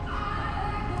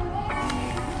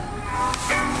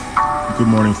Good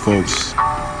morning, folks.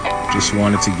 Just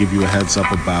wanted to give you a heads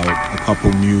up about a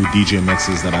couple new DJ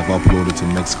mixes that I've uploaded to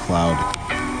Mixcloud.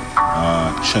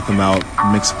 Check them out,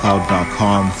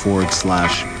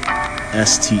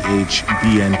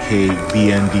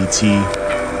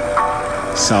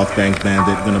 mixcloud.com/STHBNKBNDT. South Bank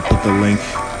Bandit. Gonna put the link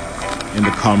in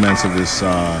the comments of this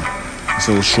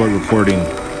little short recording.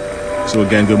 So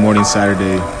again, good morning,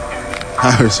 Saturday.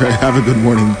 Sorry, have a good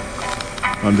morning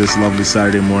on this lovely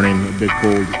Saturday morning. A bit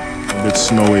cold, a bit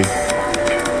snowy.